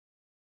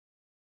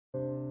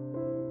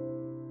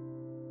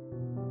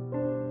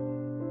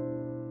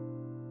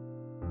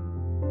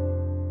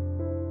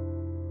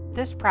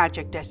this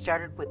project, I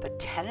started with a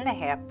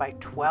 10.5 by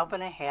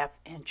 12.5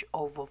 inch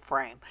oval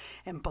frame.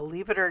 And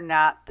believe it or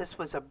not, this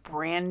was a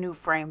brand new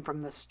frame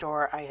from the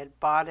store. I had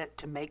bought it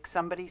to make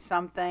somebody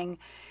something,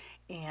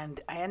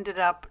 and I ended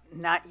up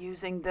not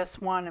using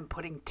this one and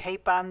putting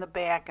tape on the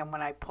back. And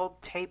when I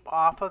pulled tape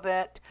off of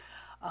it,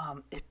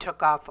 it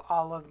took off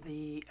all of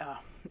the,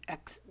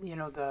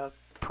 the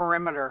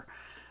perimeter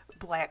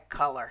black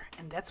color.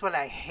 And that's what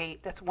I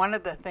hate. That's one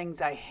of the things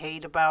I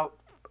hate about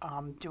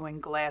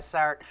doing glass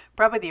art.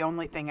 Probably the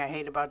only thing I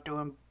hate about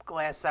doing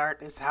glass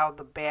art is how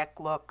the back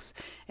looks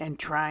and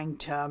trying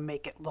to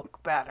make it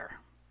look better.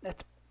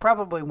 That's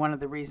probably one of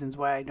the reasons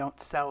why I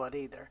don't sell it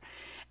either.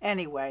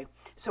 Anyway,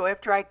 so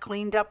after I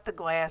cleaned up the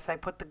glass, I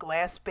put the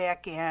glass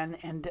back in,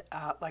 and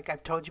like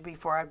I've told you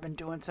before, I've been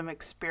doing some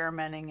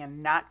experimenting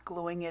and not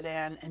gluing it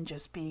in and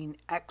just being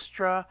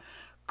extra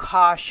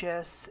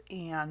cautious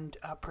and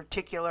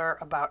particular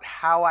about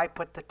how I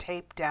put the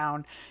tape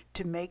down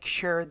to make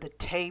sure the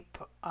tape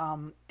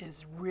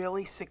is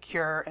really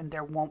secure and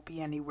there won't be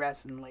any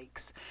resin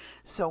leaks.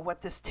 So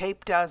what this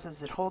tape does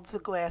is it holds the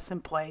glass in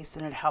place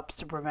and it helps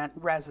to prevent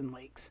resin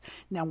leaks.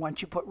 Now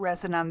once you put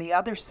resin on the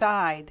other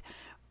side,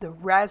 the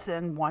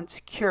resin, once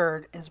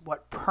cured, is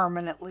what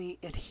permanently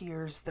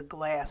adheres the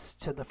glass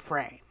to the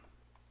frame.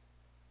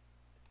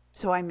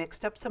 So I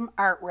mixed up some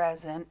art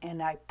resin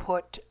and I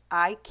put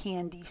eye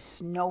candy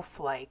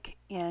snowflake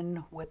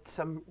in with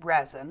some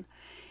resin,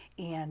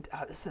 and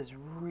this is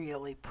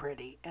really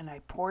pretty, and I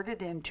poured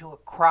it into a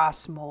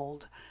cross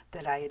mold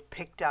that I had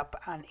picked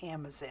up on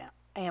Amazon.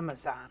 I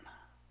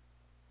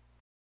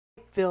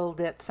filled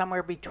it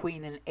somewhere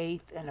between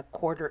 1/8 and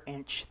 1/4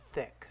 inch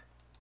thick.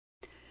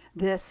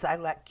 This I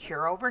let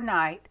cure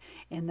overnight,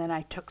 and then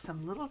I took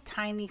some little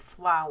tiny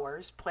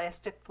flowers,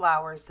 plastic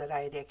flowers that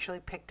I had actually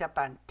picked up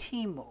on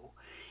TEMU,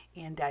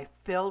 and I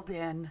filled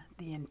in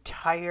the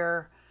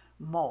entire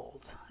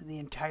mold, the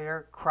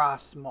entire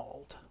cross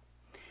mold.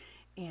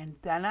 And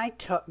then I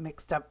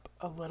mixed up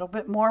a little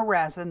bit more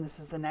resin, this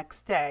is the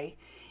next day,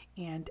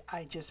 and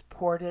I just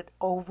poured it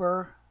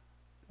over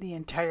the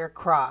entire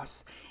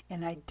cross.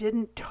 And I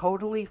didn't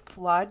totally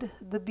flood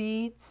the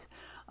beads.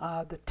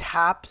 The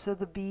tops of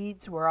the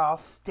beads were all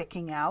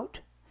sticking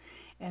out,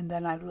 and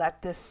then I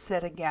let this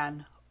sit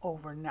again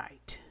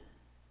overnight.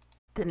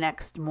 The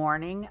next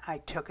morning I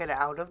took it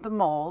out of the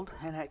mold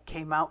and it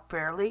came out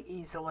fairly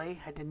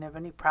easily. I didn't have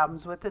any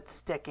problems with it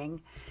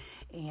sticking,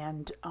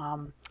 and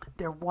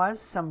there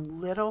was some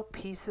little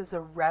pieces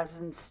of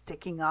resin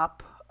sticking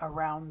up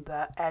around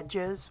the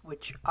edges,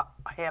 which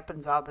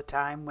happens all the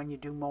time when you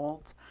do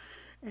molds,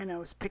 and I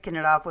was picking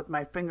it off with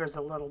my fingers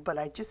a little, but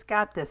I just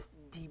got this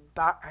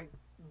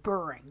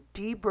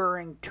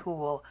deburring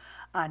tool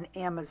on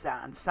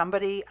Amazon.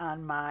 Somebody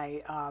on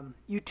my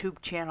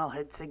YouTube channel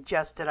had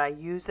suggested I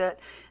use it.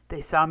 They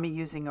saw me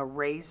using a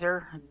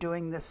razor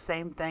doing the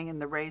same thing,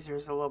 and the razor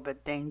is a little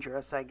bit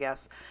dangerous, I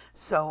guess.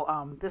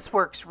 So this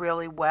works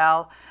really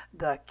well.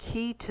 The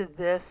key to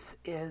this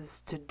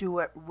is to do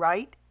it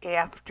right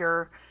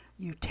after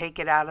you take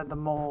it out of the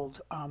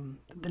mold,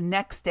 the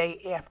next day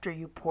after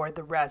you pour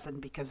the resin,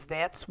 because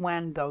that's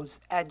when those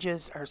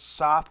edges are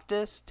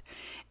softest,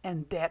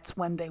 and that's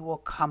when they will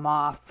come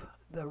off,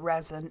 the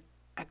resin,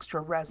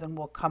 extra resin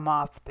will come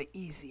off the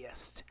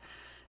easiest.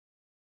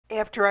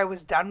 After I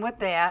was done with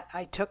that,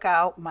 I took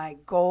out my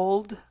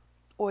gold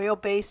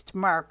oil-based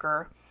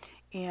marker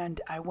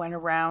and I went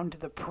around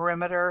the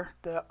perimeter,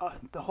 the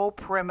whole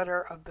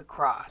perimeter of the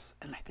cross,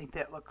 and I think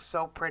that looks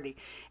so pretty.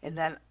 And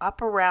then up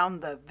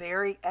around the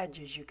very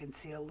edges you can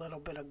see a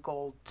little bit of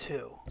gold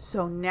too.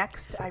 So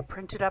next I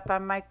printed up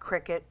on my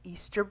Cricut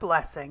Easter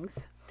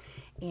Blessings,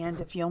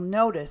 and if you'll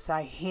notice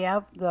I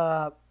have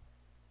the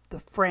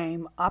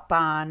frame up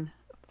on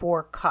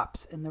 4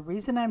 cups, and the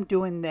reason I'm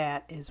doing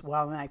that is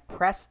while I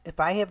press, if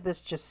I have this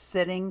just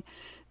sitting,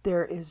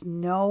 there is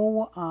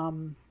no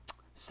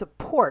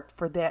support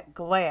for that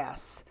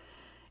glass,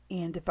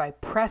 and if I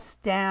press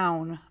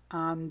down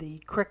on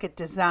the Cricut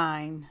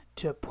design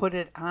to put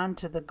it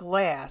onto the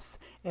glass,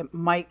 it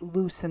might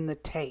loosen the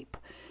tape.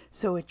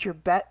 So it's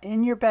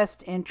in your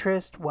best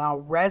interest while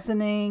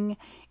resining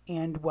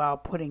and while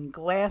putting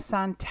glass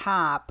on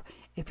top,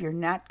 if you're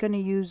not going to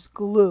use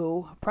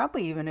glue,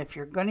 probably even if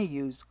you're going to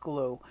use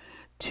glue,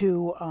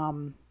 to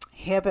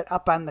have it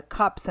up on the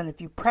cups. And if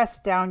you press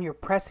down, you're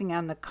pressing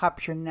on the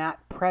cups, you're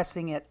not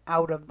pressing it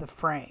out of the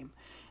frame,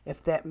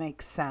 if that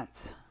makes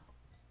sense.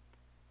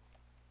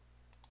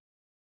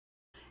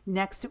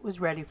 Next, it was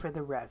ready for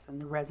the resin.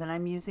 The resin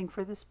I'm using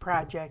for this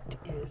project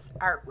is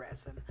art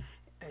resin.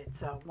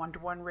 It's a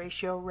 1-to-1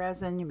 ratio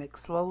resin. You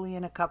mix slowly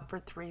in a cup for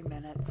 3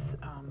 minutes,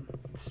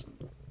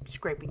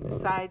 scraping the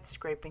sides,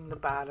 scraping the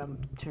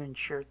bottom to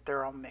ensure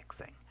thorough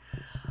mixing.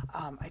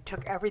 I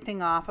took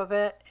everything off of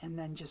it and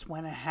then just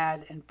went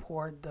ahead and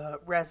poured the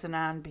resin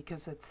on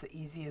because it's the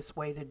easiest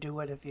way to do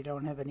it if you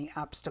don't have any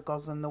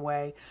obstacles in the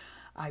way.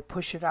 I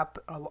push it up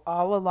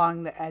all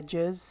along the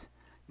edges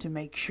to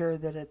make sure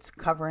that it's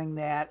covering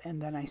that, and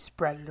then I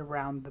spread it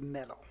around the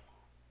middle.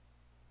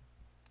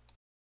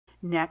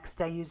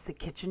 Next, I use the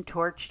kitchen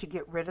torch to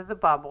get rid of the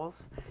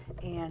bubbles.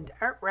 And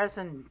art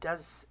resin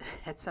does,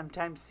 it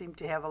sometimes seem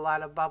to have a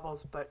lot of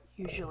bubbles, but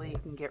usually you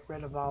can get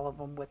rid of all of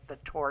them with the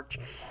torch.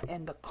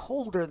 And the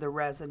colder the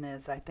resin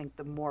is, I think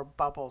the more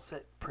bubbles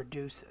it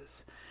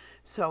produces.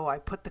 So I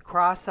put the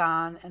cross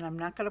on, and I'm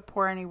not going to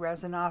pour any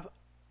resin off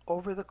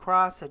over the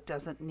cross. It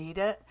doesn't need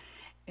it.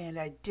 And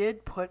I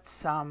did put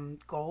some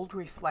gold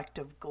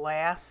reflective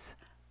glass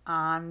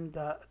on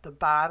the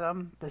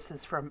bottom. This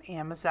is from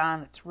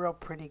Amazon. It's real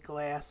pretty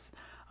glass.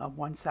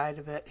 One side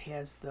of it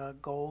has the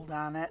gold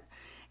on it.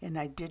 And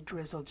I did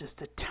drizzle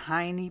just a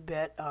tiny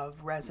bit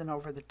of resin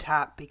over the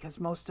top because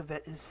most of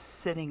it is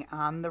sitting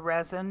on the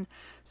resin,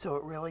 so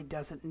it really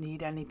doesn't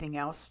need anything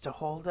else to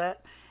hold it.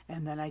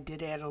 And then I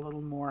did add a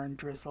little more and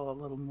drizzle a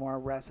little more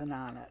resin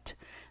on it.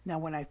 Now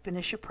when I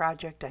finish a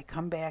project, I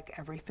come back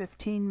every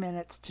 15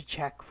 minutes to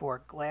check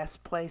for glass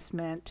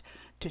placement,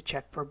 to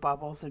check for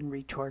bubbles and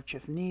retorch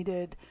if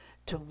needed,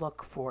 to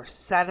look for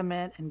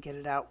sediment and get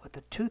it out with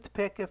a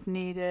toothpick if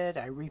needed.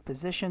 I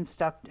reposition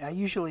stuff. I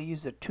usually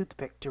use a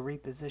toothpick to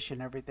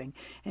reposition everything.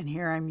 And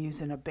here I'm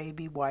using a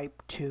baby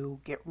wipe to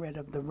get rid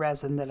of the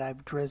resin that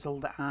I've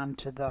drizzled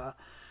onto the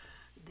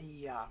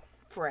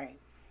frame.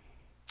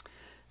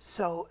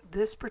 So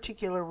this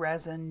particular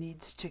resin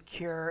needs to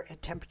cure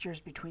at temperatures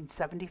between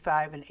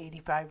 75 and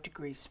 85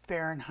 degrees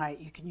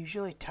Fahrenheit. You can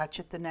usually touch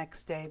it the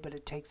next day, but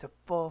it takes a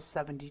full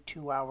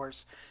 72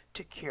 hours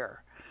to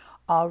cure.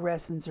 All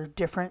resins are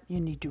different. You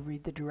need to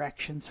read the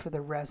directions for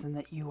the resin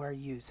that you are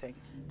using.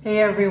 Hey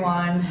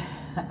everyone,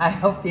 I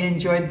hope you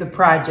enjoyed the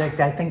project.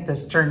 I think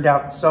this turned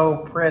out so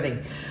pretty.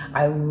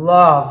 I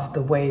love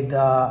the way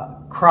the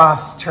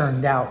cross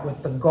turned out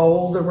with the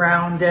gold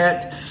around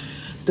it,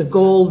 the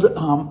gold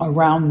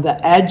around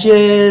the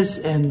edges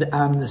and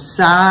on the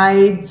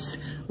sides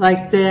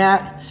like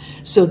that.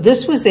 So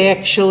this was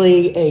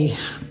actually a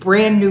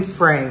brand new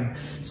frame.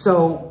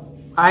 So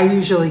I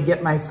usually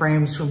get my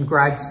frames from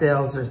garage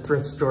sales or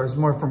thrift stores,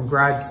 more from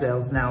garage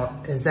sales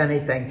now as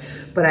anything.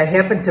 But I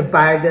happened to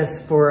buy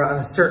this for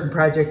a certain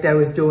project I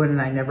was doing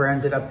and I never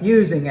ended up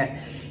using it.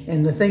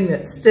 And the thing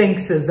that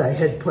stinks is I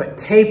had put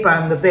tape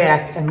on the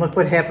back, and look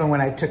what happened when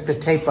I took the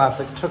tape off.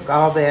 It took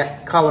all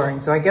that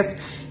coloring. So I guess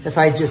if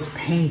I just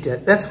paint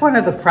it, that's one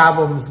of the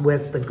problems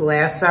with the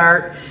glass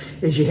art,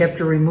 is you have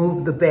to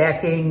remove the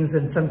backings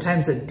and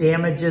sometimes it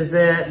damages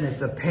it and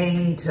it's a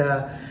pain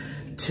to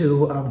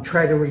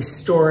try to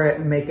restore it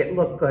and make it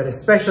look good,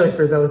 especially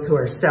for those who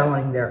are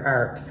selling their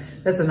art.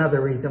 That's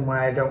another reason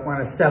why I don't want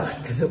to sell it,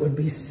 because it would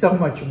be so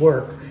much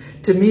work.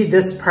 To me,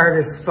 this part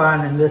is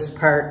fun and this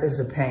part is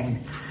a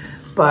pain.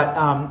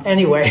 But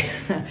anyway,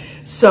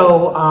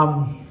 so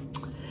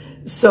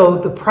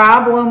the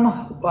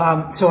problem,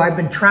 so I've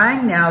been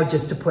trying now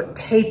just to put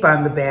tape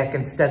on the back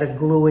instead of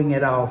gluing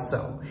it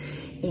also.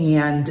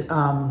 And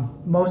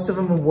most of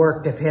them have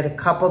worked. I've had a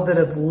couple that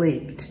have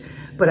leaked.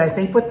 But I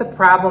think what the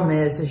problem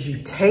is you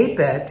tape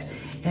it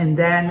and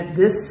then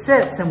this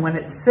sits, and when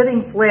it's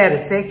sitting flat,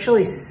 it's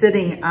actually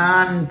sitting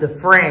on the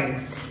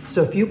frame.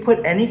 So if you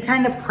put any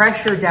kind of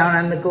pressure down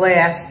on the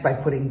glass by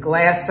putting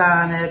glass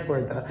on it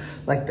or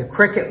like the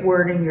Cricut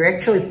wording, you're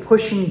actually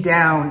pushing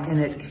down and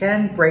it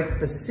can break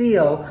the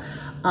seal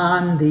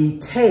on the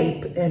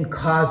tape and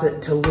cause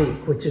it to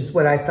leak, which is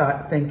what I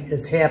think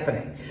is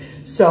happening.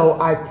 So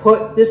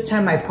this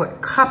time I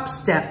put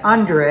cups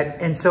under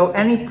it, and so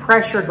any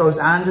pressure goes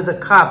onto the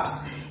cups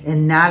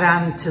and not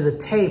onto the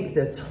tape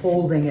that's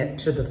holding it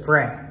to the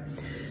frame.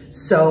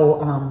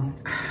 So,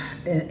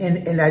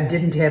 and I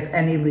didn't have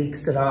any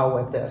leaks at all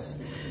with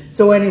this.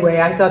 So anyway,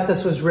 I thought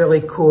this was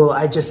really cool.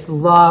 I just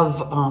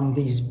love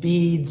these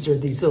beads or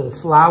these little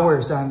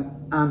flowers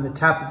on the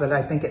top of it.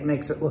 I think it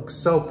makes it look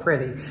so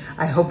pretty.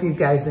 I hope you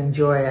guys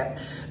enjoy it.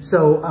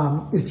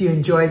 So if you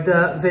enjoyed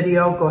the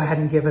video, go ahead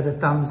and give it a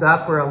thumbs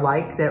up or a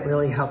like. That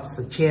really helps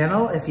the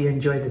channel. If you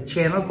enjoy the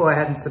channel, go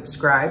ahead and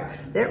subscribe.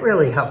 That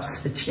really helps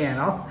the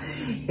channel.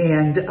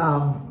 And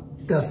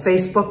the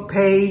Facebook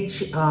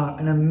page,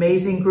 an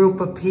amazing group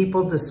of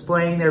people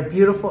displaying their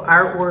beautiful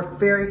artwork,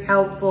 very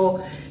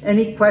helpful.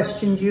 Any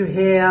questions you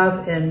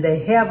have, and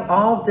they have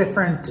all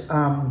different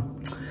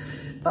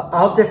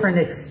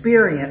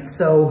experience.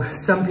 So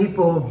some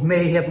people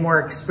may have more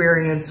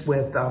experience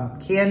with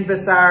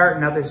canvas art,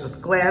 and others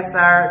with glass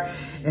art,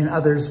 and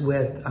others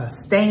with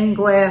stained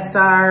glass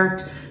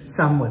art,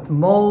 some with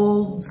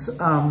molds,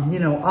 you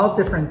know, all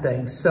different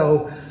things.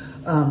 So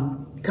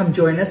come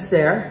join us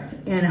there,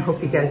 and I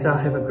hope you guys all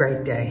have a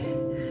great day.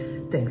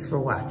 Thanks for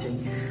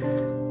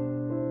watching.